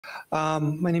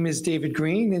My name is David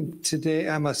Green, and today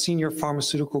I'm a Senior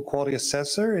Pharmaceutical Quality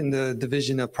Assessor in the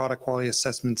Division of Product Quality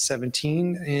Assessment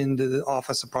 17 in the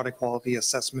Office of Product Quality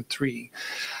Assessment 3.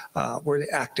 We're the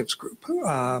actives group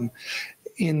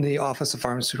in the Office of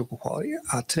Pharmaceutical Quality.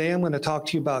 Today I'm going to talk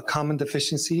to you about common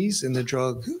deficiencies in the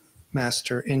drug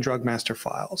master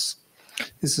files.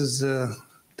 This is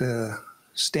the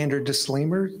standard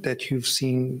disclaimer that you've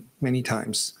seen many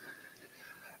times.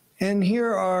 And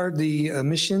here are the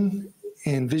mission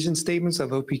and vision statements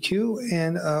of OPQ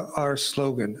and our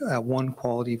slogan, One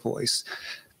Quality Voice.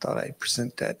 Thought I'd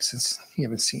present that since you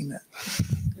haven't seen that.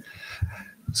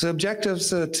 So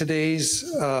objectives of today's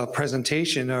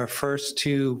presentation are first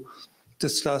to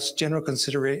discuss general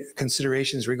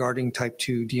considerations regarding type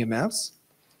 2 DMFs,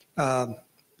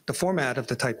 the format of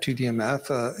the type 2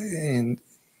 DMF in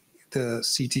the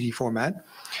CTD format,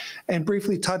 and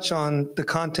briefly touch on the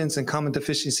contents and common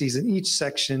deficiencies in each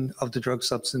section of the drug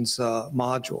substance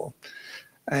module.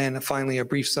 And finally, a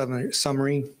brief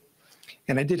summary.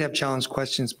 And I did have challenge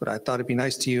questions, but I thought it'd be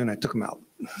nice to you and I took them out.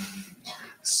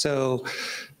 So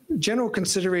general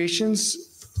considerations.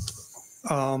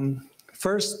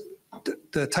 First,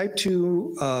 the type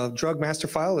 2 drug master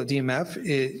file, the DMF,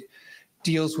 it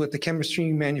deals with the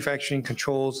chemistry, manufacturing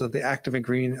controls of the active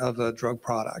ingredient of the drug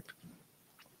product.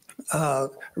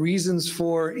 Reasons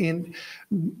for your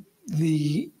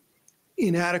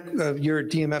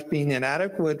DMF being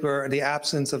inadequate or the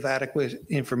absence of adequate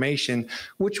information,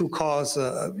 which will cause,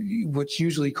 which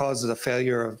usually causes a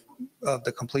failure of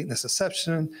the completeness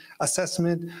assessment,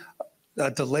 a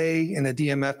delay in the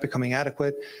DMF becoming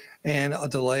adequate, and a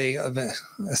delay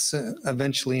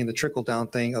eventually in the trickle down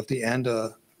thing of the end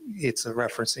it's a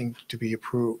referencing to be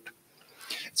approved.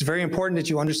 It's very important that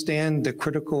you understand the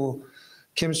critical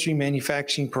chemistry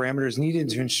manufacturing parameters needed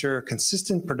to ensure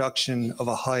consistent production of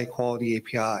a high quality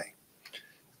API.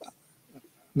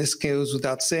 This goes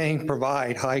without saying,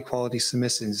 provide high quality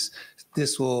submissions.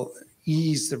 This will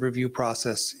ease the review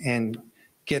process and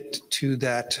get to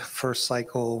that first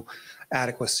cycle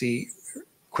adequacy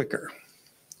quicker.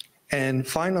 And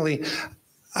finally,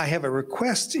 I have a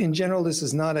request. In general, this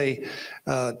is not a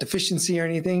deficiency or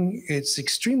anything. It's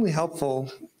extremely helpful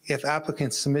if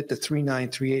applicants submit the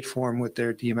 3938 form with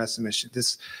their DMS submission.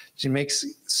 This makes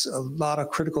a lot of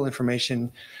critical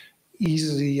information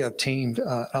easily obtained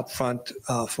upfront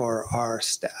for our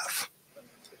staff.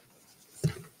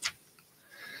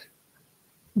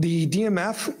 The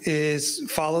DMF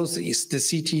follows the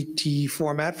CTD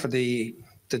format for the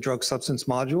drug substance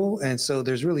module. And so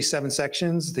there's really 7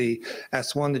 sections: the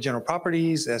S1, the general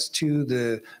properties; S2,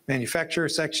 the manufacturer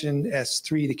section;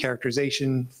 S3, the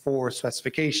characterization; 4,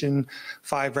 specification;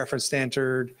 5, reference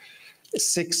standard;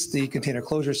 6, the container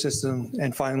closure system;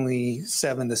 and finally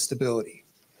 7, the stability.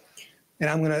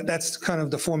 And that's kind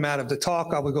of the format of the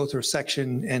talk. I will go through a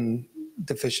section and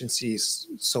deficiencies,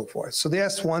 so forth. So the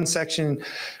S1 section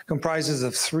comprises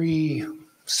of 3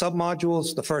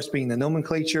 submodules, the first being the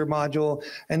nomenclature module.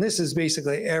 And this is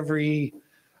basically every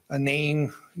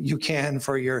name you can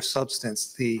for your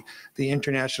substance, the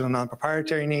international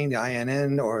non-proprietary name, the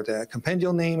INN, or the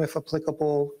compendial name if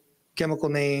applicable, chemical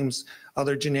names,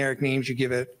 other generic names you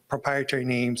give it, proprietary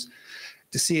names,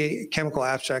 the CA chemical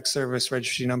abstract service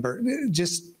registry number,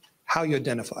 just how you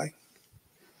identify.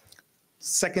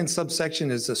 Second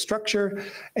subsection is the structure.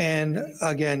 And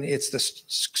again, it's the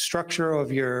structure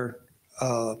of your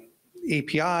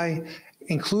API,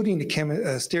 including the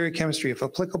stereochemistry if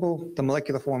applicable, the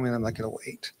molecular formula, and molecular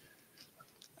weight.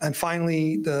 And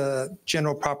finally, the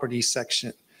general properties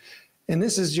section. And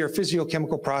this is your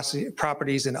physiochemical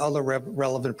properties and other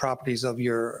relevant properties of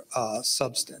your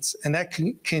substance. And that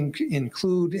can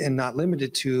include, and not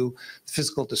limited to,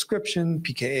 physical description,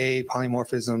 pKa,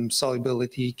 polymorphism,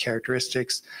 solubility,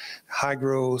 characteristics,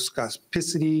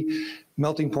 hygroscopicity,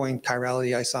 melting point,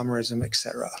 chirality, isomerism,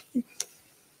 etc.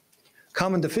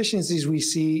 Common deficiencies we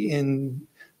see in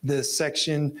this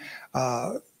section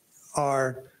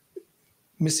are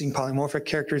missing polymorphic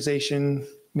characterization,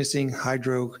 missing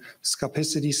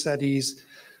hygroscopicity studies,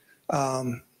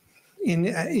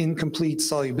 incomplete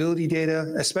solubility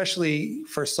data, especially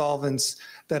for solvents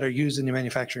that are used in the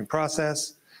manufacturing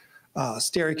process,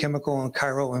 stereochemical and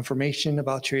chiral information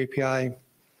about your API,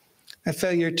 and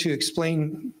failure to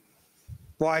explain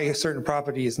why a certain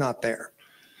property is not there.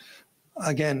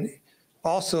 Again,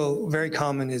 also very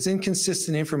common is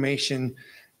inconsistent information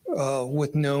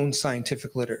with known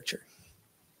scientific literature.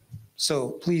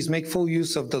 So please make full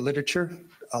use of the literature.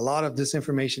 A lot of this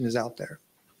information is out there.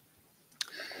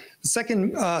 The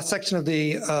second section of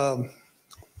the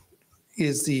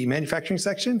is the manufacturing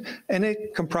section, and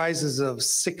it comprises of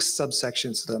 6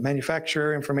 subsections: the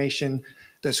manufacturer information,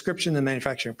 description of the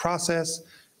manufacturing process,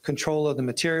 control of the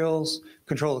materials,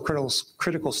 control of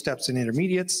critical steps and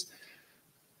intermediates,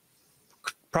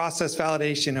 process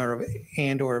validation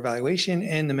or evaluation,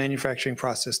 and the manufacturing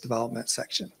process development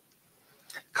section.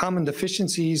 Common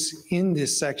deficiencies in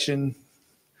this section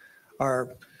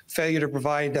are failure to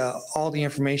provide all the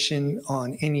information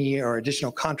on any or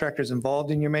additional contractors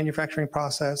involved in your manufacturing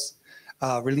process,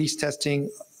 release testing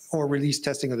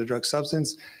of the drug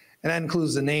substance, and that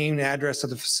includes the name, the address of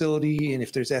the facility, and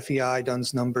if there's FEI,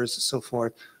 DUNS numbers, and so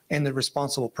forth, and the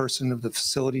responsible person of the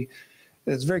facility.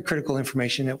 It's very critical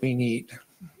information that we need.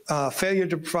 Failure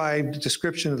to provide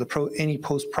description of any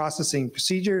post-processing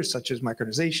procedures, such as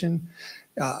micronization,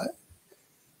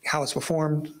 how it's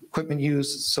performed, equipment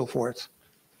used, so forth.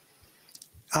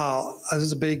 This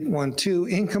is a big one too,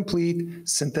 incomplete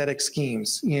synthetic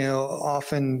schemes.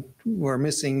 Often we're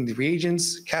missing the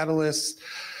reagents, catalysts,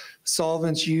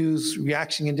 solvents used,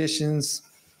 reaction conditions,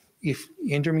 if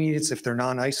intermediates, if they're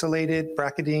non-isolated,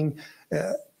 bracketing.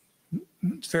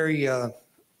 It's very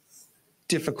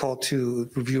difficult to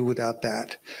review without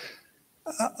that.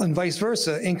 And vice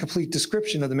versa, incomplete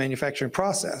description of the manufacturing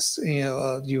process.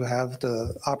 You have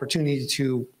the opportunity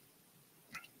to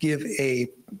give a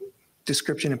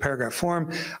description in paragraph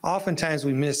form. Oftentimes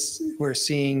we're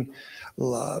seeing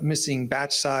missing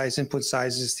batch size, input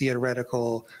sizes,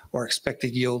 theoretical or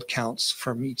expected yield counts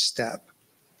from each step.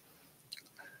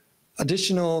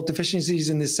 Additional deficiencies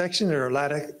in this section are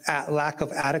lack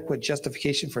of adequate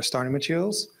justification for starting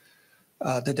materials,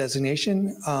 the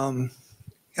designation,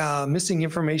 missing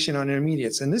information on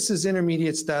intermediates. And this is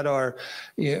intermediates that are,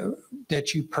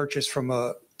 that you purchase from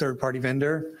a third-party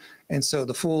vendor. And so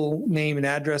the full name and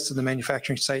address of the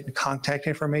manufacturing site and contact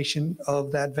information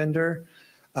of that vendor,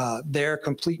 their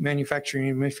complete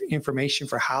manufacturing information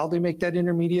for how they make that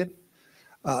intermediate,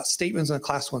 statements on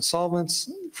class 1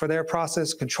 solvents for their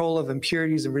process, control of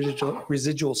impurities and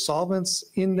residual solvents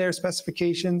in their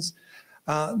specifications,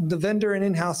 the vendor and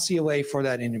in-house COA for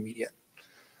that intermediate.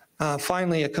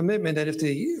 Finally, a commitment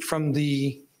that from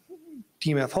the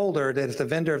DMF holder, that if the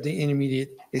vendor of the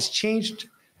intermediate is changed,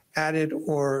 added,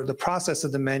 or the process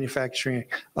of the manufacturing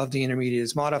of the intermediate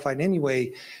is modified in any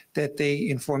way, that they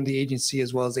inform the agency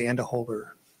as well as the ANDA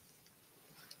holder.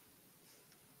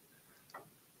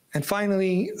 And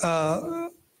finally,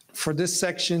 for this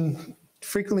section,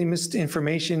 frequently missing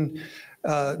information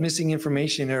are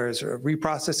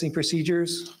reprocessing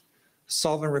procedures,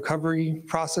 solvent recovery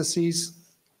processes,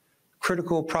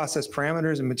 critical process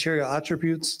parameters and material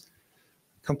attributes,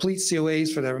 complete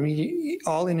COAs for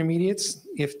all intermediates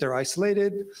if they're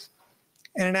isolated,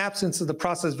 and an absence of the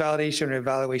process validation or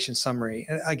evaluation summary.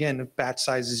 Again, batch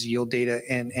sizes, yield data,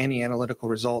 and any analytical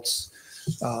results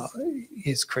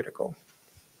is critical.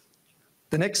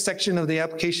 The next section of the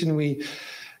application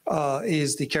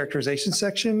is the characterization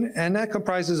section, and that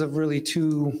comprises of really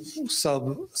 2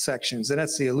 subsections, and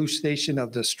that's the elucidation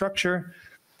of the structure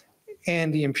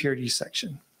and the impurity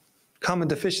section. Common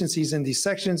deficiencies in these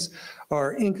sections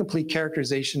are incomplete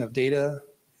characterization of data,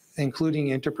 including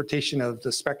interpretation of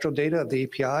the spectral data of the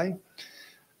API,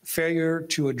 failure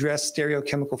to address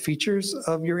stereochemical features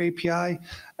of your API,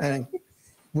 and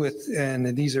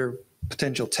these are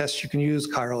potential tests you can use: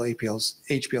 chiral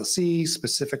HPLC,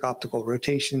 specific optical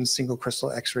rotation, single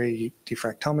crystal X-ray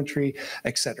diffractometry,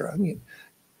 etc.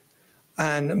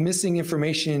 And missing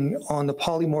information on the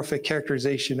polymorphic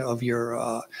characterization of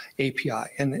your API.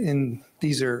 And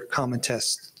these are common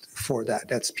tests for that.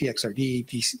 That's PXRD,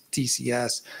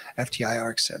 DCS,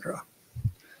 FTIR, etc.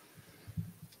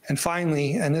 And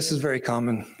finally, and this is very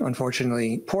common,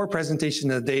 unfortunately, poor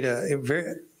presentation of the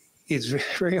data. It's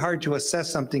very hard to assess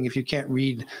something if you can't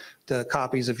read the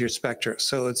copies of your spectra.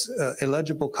 So it's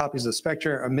illegible copies of the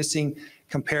spectra are missing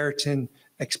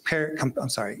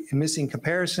missing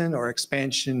comparison or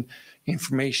expansion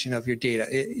information of your data.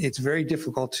 It's very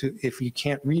difficult to, if you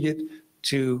can't read it,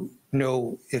 to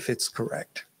know if it's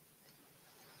correct.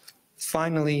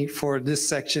 Finally, for this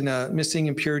section, missing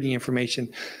impurity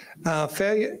information.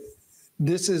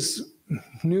 This is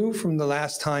new from the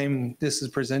last time this is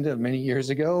presented many years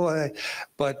ago,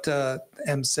 but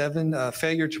M7,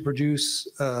 failure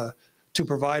to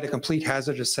provide a complete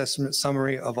hazard assessment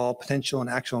summary of all potential and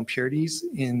actual impurities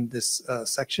in this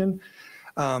section.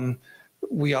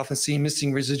 We often see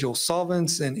missing residual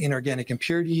solvents and inorganic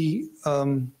impurity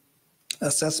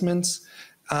assessments,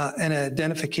 and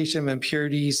identification of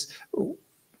impurities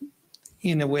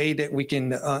in a way that we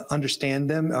can understand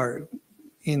them, or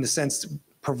in the sense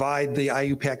provide the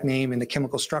IUPAC name and the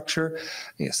chemical structure.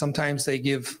 Sometimes they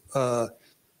give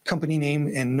company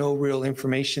name and no real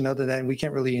information other than we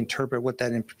can't really interpret what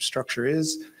that infrastructure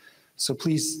is. So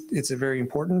please, it's a very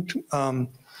important.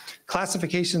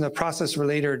 Classification of process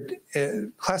related,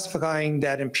 classifying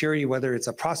that impurity, whether it's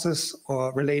a process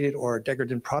or related or a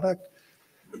degradant product,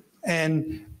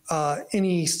 and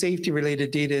any safety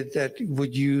related data that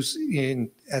would use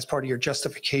as part of your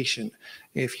justification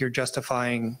if you're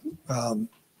justifying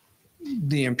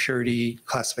the impurity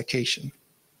classification.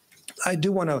 I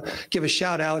do want to give a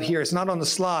shout out here. It's not on the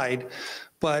slide,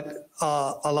 but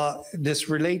this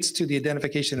relates to the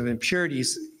identification of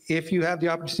impurities. If you have the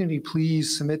opportunity,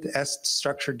 please submit the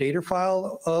S-structured data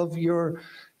file of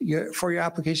for your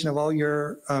application of all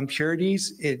your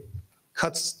impurities. It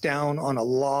cuts down on a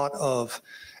lot of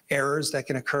errors that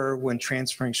can occur when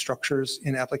transferring structures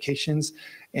in applications.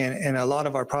 And a lot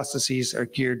of our processes are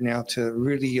geared now to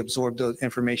really absorb the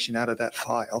information out of that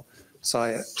file.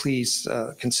 So please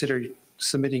consider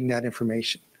submitting that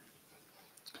information.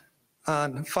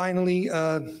 Finally,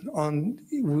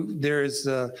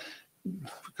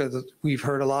 because we've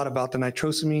heard a lot about the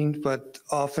nitrosamine, but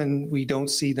often we don't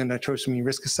see the nitrosamine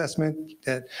risk assessment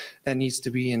that needs to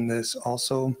be in this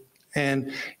also.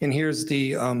 And here's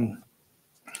the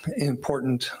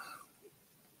important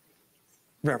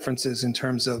references in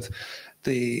terms of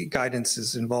the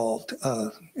guidances involved,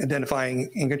 identifying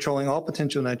and controlling all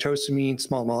potential nitrosamine,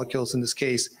 small molecules in this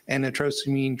case, and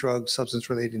nitrosamine drug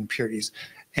substance-related impurities,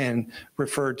 and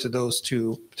refer to those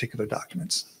two particular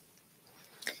documents.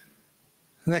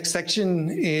 The next section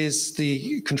is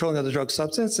the controlling of the drug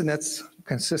substance, and that's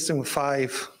consistent with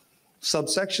 5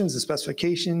 subsections: the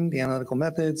specification, the analytical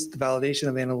methods, the validation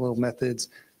of analytical methods,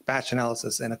 batch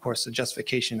analysis, and of course the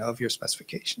justification of your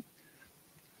specification.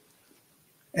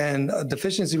 And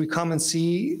deficiencies we commonly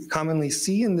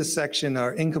see in this section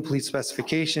are incomplete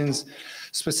specifications,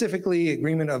 specifically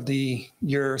agreement of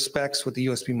your specs with the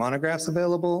USP monographs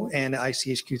available and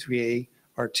ICH-Q3A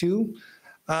R2.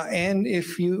 And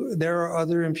if there are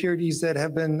other impurities that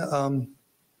have been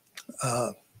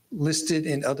listed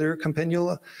in other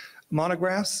compendial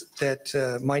monographs that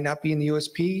might not be in the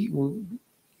USP,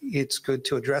 it's good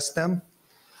to address them.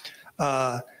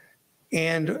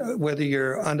 And whether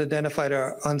your unidentified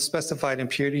or unspecified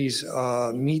impurities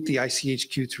meet the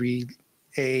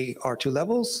ICH-Q3A R2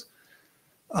 levels.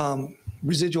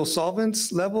 Residual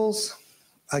solvents levels,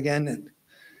 again,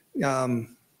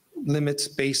 limits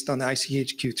based on the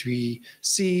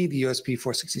ICH-Q3C, the USP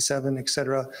 467, et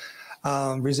cetera.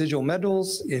 Residual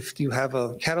metals, if you have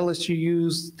a catalyst you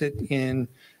use and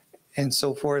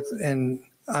so forth. And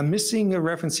I'm missing a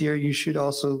reference here. You should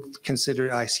also consider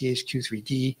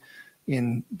ICH-Q3D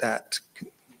in that.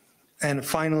 And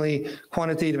finally,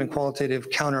 quantitative and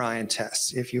qualitative counter-ion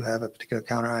tests. If you have a particular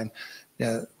counter-ion,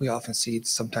 we often see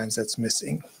sometimes that's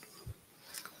missing.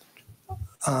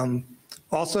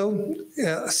 Also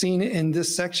seen in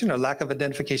this section are lack of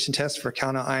identification tests for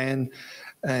counter-ion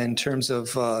in terms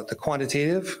of the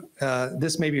quantitative.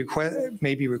 This may be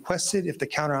requested if the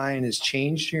counter-ion is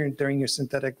changed during your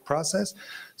synthetic process,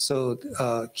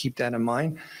 so keep that in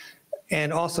mind.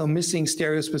 And also missing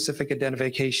stereospecific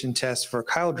identification tests for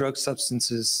chiral drug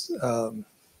substances, and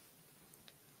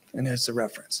there's the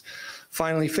reference.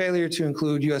 Finally, failure to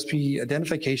include USP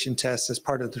identification tests as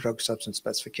part of the drug substance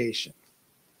specification.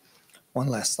 One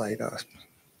last slide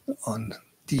on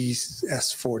these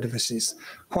S4 deficiencies.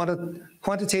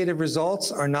 Quantitative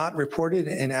results are not reported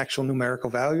in actual numerical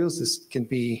values. This can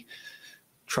be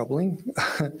troubling.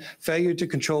 Failure to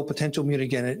control potential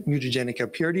mutagenic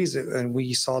impurities, and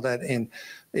we saw that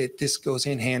this goes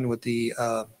in hand with the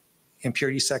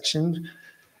impurity section.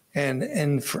 And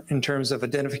in terms of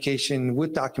identification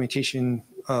with documentation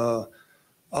of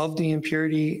the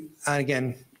impurity, and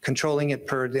again, controlling it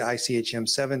per the ICH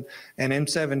M7. And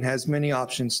M7 has many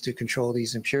options to control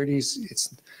these impurities.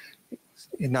 It's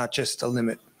not just a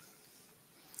limit.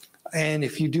 And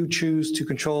if you do choose to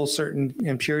control certain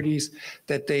impurities,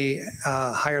 that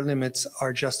higher limits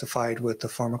are justified with the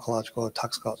pharmacological or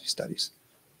toxicology studies.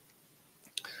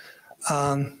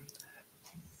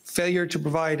 Failure to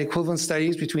provide equivalent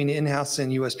studies between the in-house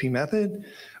and USP method.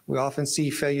 We often see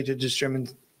failure to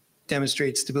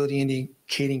demonstrate stability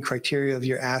indicating criteria of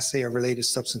your assay or related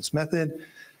substance method.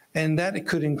 And that it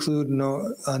could include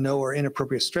no or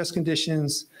inappropriate stress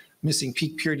conditions, missing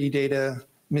peak purity data,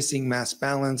 missing mass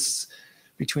balance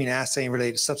between assay and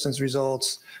related substance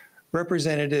results,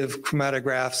 representative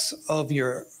chromatographs of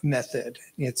your method.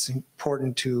 It's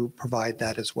important to provide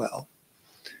that as well.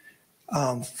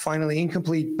 Finally,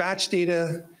 incomplete batch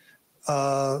data,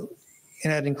 and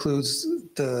that includes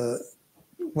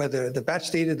whether the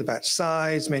batch data, the batch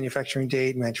size, manufacturing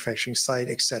date, manufacturing site,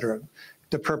 et cetera.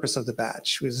 the purpose of the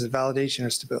batch, which is validation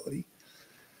or stability.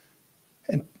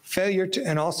 And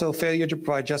also failure to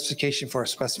provide justification for a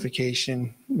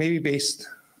specification, maybe based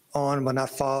on, but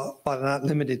not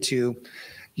limited to,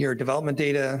 your development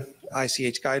data,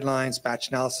 ICH guidelines, batch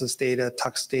analysis data,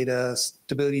 TUX data,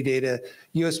 stability data,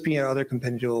 USP, and other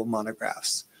compendial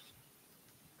monographs.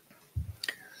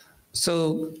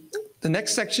 So the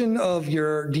next section of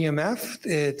your DMF,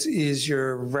 it is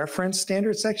your reference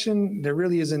standard section. There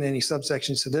really isn't any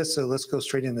subsections to this, so let's go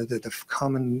straight into the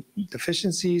common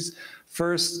deficiencies.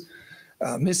 First,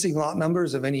 missing lot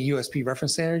numbers of any USP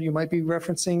reference standard you might be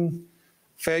referencing,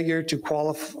 failure to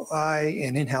qualify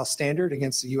an in-house standard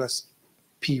against the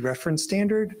USP reference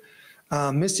standard,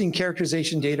 missing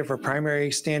characterization data for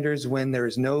primary standards when there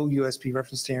is no USP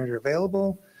reference standard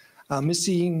available,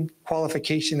 missing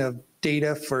qualification of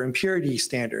data for impurity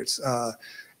standards.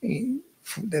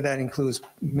 That includes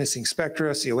missing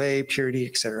spectra, COA, purity,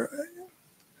 et cetera.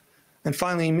 And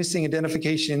finally, missing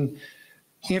identification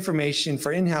information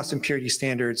for in-house impurity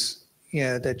standards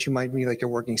that you might be like your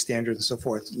working standards and so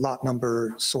forth, lot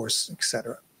number, source, et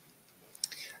cetera.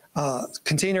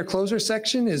 Container closer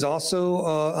section is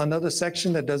also another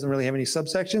section that doesn't really have any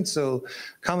subsections. So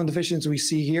common deficiencies we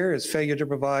see here is failure to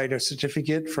provide a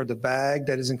certificate for the bag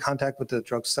that is in contact with the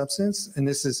drug substance. And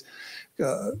this is,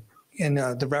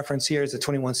 the reference here is the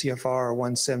 21 CFR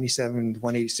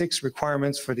 177-186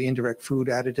 requirements for the indirect food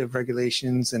additive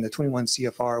regulations and the 21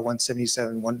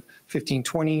 CFR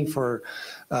 177-1520 for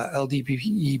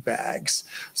LDPE bags.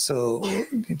 So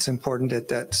it's important that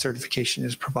that certification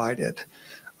is provided.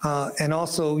 And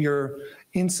also your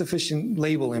insufficient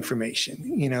label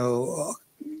information.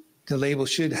 The label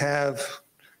should have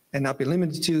and not be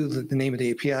limited to the name of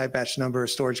the API, batch number,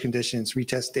 storage conditions,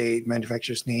 retest date,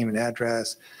 manufacturer's name and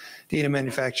address, date of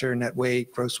manufacturer, net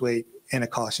weight, gross weight, and a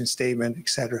caution statement, et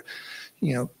cetera.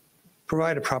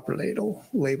 Provide a proper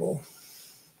label.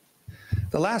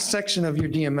 The last section of your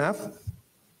DMF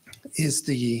is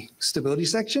the stability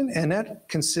section, and that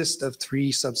consists of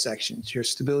 3 subsections: your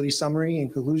stability summary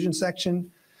and conclusion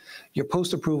section, your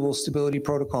post-approval stability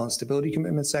protocol and stability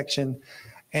commitment section,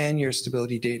 and your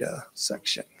stability data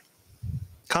section.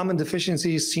 Common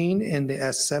deficiencies seen in the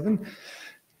S7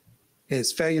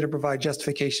 is failure to provide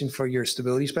justification for your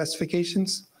stability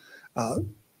specifications.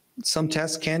 Some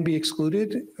tests can be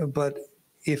excluded, but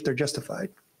if they're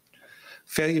justified.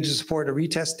 Failure to support a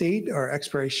retest date or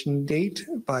expiration date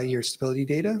by your stability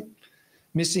data.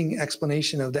 Missing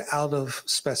explanation of the out of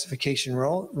specification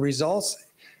results.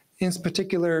 In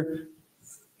particular,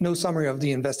 no summary of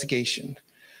the investigation.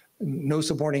 No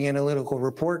supporting analytical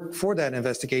report for that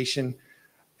investigation.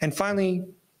 And finally,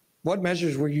 what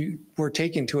measures were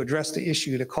taken to address the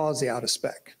issue that caused the out of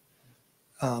spec?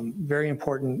 Very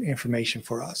important information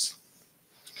for us.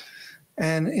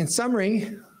 And in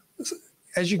summary,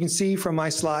 as you can see from my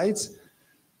slides,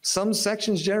 some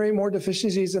sections generate more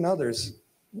deficiencies than others.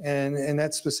 And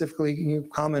that's specifically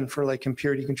common for like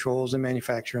impurity controls and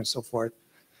manufacture and so forth.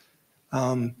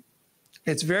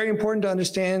 It's very important to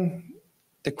understand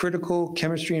the critical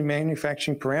chemistry and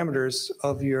manufacturing parameters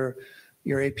of your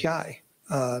API.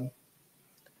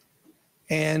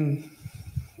 And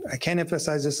I can't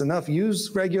emphasize this enough,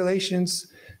 use regulations,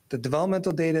 the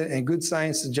developmental data, and good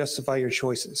science to justify your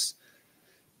choices.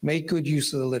 Make good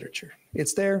use of the literature.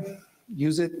 It's there,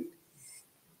 use it.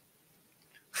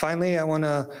 Finally, I want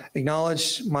to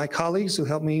acknowledge my colleagues who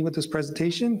helped me with this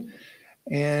presentation.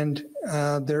 And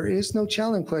there is no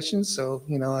challenge questions, so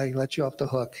I let you off the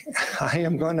hook. I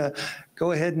am going to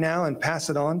go ahead now and pass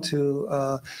it on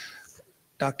to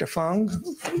Dr. Fong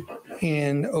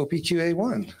in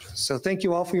OPQAIII. So thank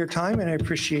you all for your time, and I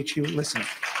appreciate you listening.